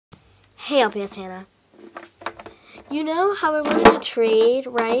Hey, LPShannah. You know how I wanted to trade,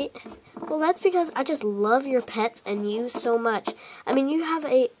 right? Well, that's because I just love your pets and you so much. I mean, you have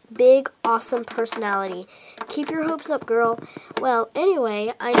a big, awesome personality. Keep your hopes up, girl. Well,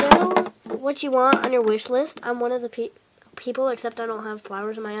 anyway, I know what you want on your wish list. I'm one of the people, except I don't have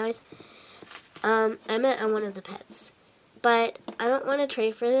flowers in my eyes. I meant I'm one of the pets. But I don't want to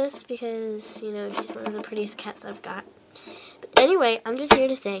trade for this because, you know, she's one of the prettiest cats I've got. But anyway, I'm just here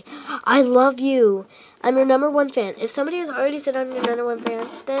to say, I love you. I'm your #1 fan. If somebody has already said I'm your #1 fan,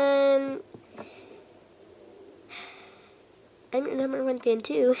 then I'm your #1 fan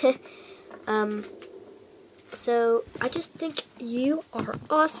too. So I just think you are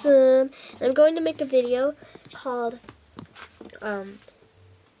awesome. And I'm going to make a video called,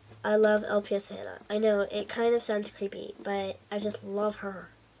 I love LPShannah. I know, it kind of sounds creepy, but I just love her.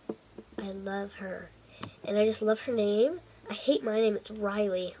 I love her. And I just love her name. I hate my name. It's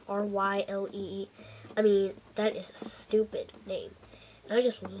Riley. R-Y-L-E-E. I mean, that is a stupid name. And I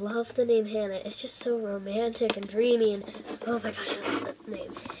just love the name Hannah. It's just so romantic and dreamy, and oh my gosh, I love that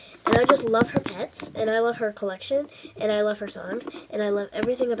name. And I just love her pets, and I love her collection, and I love her songs, and I love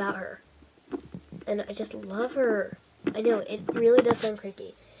everything about her. And I just love her. I know, it really does sound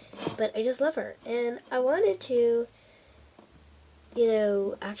creepy, but I just love her. And I wanted to, you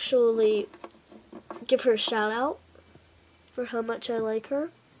know, actually give her a shout out for how much I like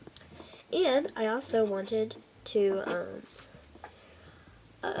her. And I also wanted to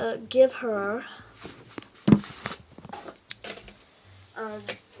give her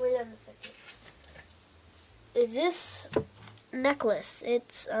wait a second. This necklace.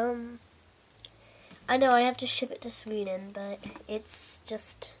 It's I know I have to ship it to Sweden, but it's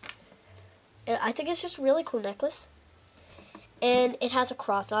just, I think it's just a really cool necklace. And it has a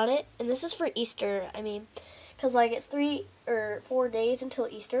cross on it, and this is for Easter. I mean, because like it's 3 or 4 days until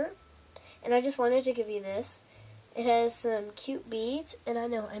Easter, and I just wanted to give you this. It has some cute beads, and I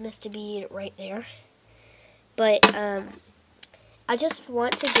know I missed a bead right there, but I just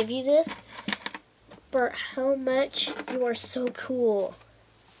want to give you this for how much you are so cool.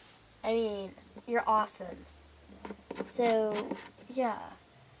 I mean, you're awesome. So yeah,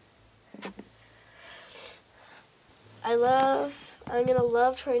 I'm gonna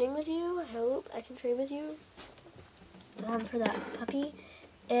love trading with you. I hope I can trade with you for that puppy.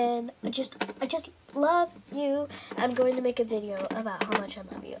 And I just love you. I'm going to make a video about how much I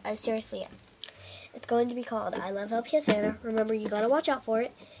love you. I seriously am. It's going to be called I Love LPShannah. Remember, you gotta watch out for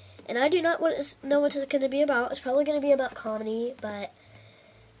it. And I do not know what it's going to be about. It's probably going to be about comedy, but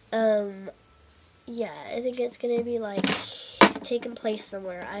yeah, I think it's going to be like taking place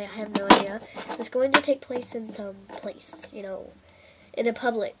somewhere. I have no idea. It's going to take place in some place, you know, in a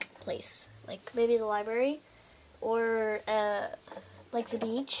public place, like maybe the library or like the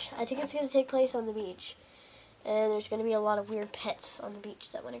beach. I think it's going to take place on the beach, and there's going to be a lot of weird pets on the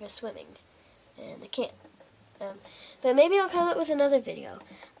beach that want to go swimming, and they can't. But maybe I'll come up with another video.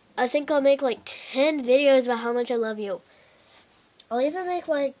 I think I'll make like 10 videos about how much I love you. I'll even make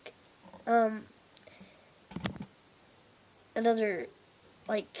like another,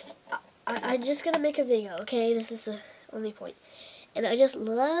 like, I'm just gonna make a video, okay? This is the only point. And I just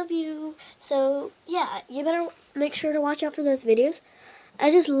love you. So yeah, you better make sure to watch out for those videos.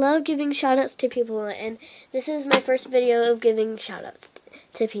 I just love giving shoutouts to people, and this is my first video of giving shoutouts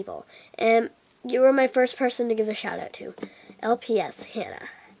to people. And you were my first person to give a shoutout to, LPShannah.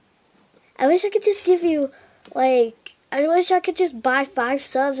 I wish I could just give you, like, I wish I could just buy 5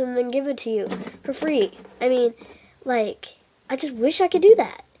 subs and then give it to you for free. I mean, like, I just wish I could do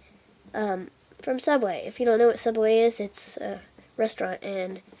that. From Subway. If you don't know what Subway is, it's a restaurant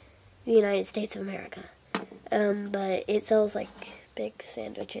in the United States of America. But it sells, like, big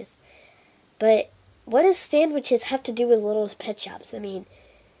sandwiches. But what does sandwiches have to do with Littlest Pet Shops? I mean,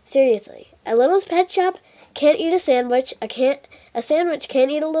 seriously. A Littlest Pet Shop can't eat a sandwich. A sandwich can't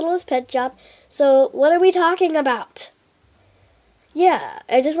eat a Littlest Pet Shop. So what are we talking about? Yeah,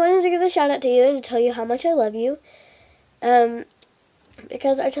 I just wanted to give a shout out to you and tell you how much I love you.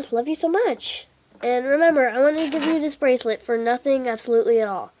 Because I just love you so much. And remember, I want to give you this bracelet for nothing absolutely at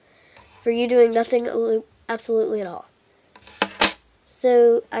all. For you doing nothing absolutely at all.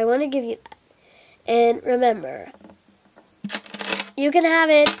 So I want to give you that. And remember, you can have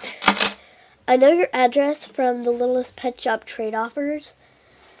it. I know your address from the Littlest Pet Shop trade offers,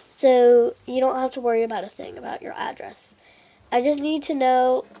 so you don't have to worry about a thing about your address. I just need to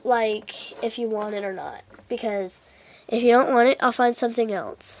know, like, if you want it or not, because if you don't want it, I'll find something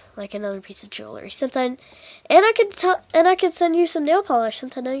else, like another piece of jewelry. I could send you some nail polish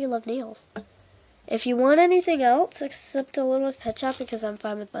since I know you love nails. If you want anything else except a Littlest Pet Shop, because I'm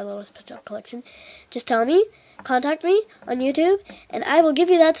fine with my Littlest Pet Shop collection, just tell me, contact me on YouTube, and I will give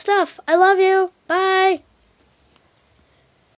you that stuff. I love you. Bye.